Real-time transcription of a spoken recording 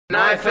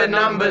Knife and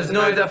numbers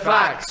know the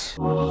facts.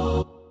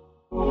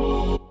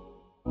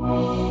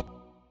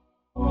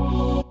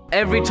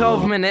 Every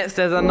 12 minutes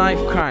there's a knife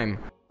crime.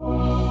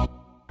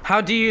 How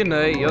do you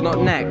know you're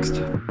not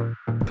next?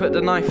 Put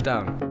the knife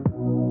down.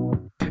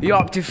 You're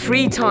up to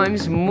 3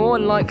 times more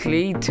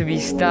likely to be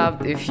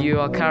stabbed if you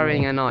are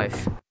carrying a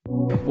knife.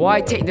 Why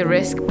take the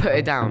risk? Put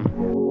it down.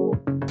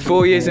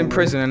 4 years in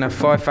prison and a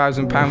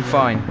 £5,000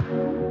 fine.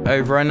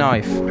 Over a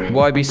knife.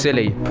 Why be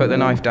silly? Put the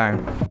knife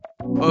down.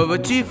 Over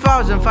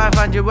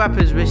 2,500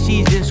 weapons were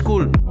seized in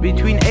school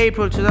between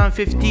April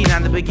 2015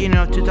 and the beginning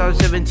of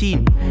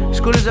 2017.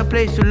 School is a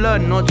place to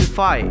learn, not to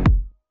fight.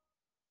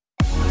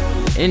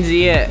 In the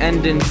year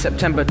ending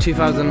September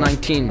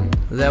 2019,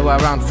 there were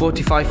around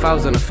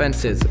 45,000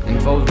 offences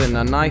involving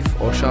a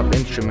knife or sharp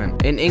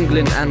instrument in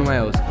England and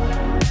Wales,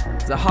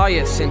 the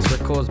highest since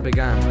records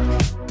began.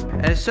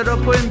 Instead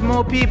of putting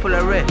more people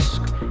at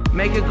risk,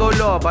 make it go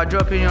lower by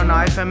dropping your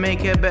knife and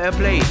make it a better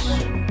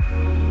place.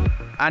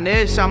 And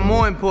here's some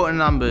more important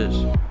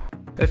numbers.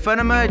 If an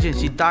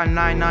emergency, dial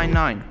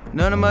 999,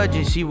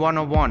 non-emergency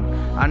 101,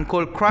 and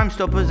call Crime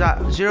Stoppers at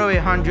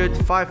 0800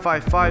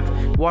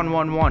 555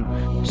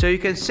 111 so you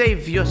can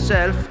save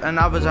yourself and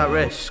others at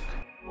risk.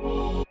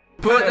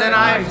 Put the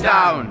knife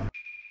down!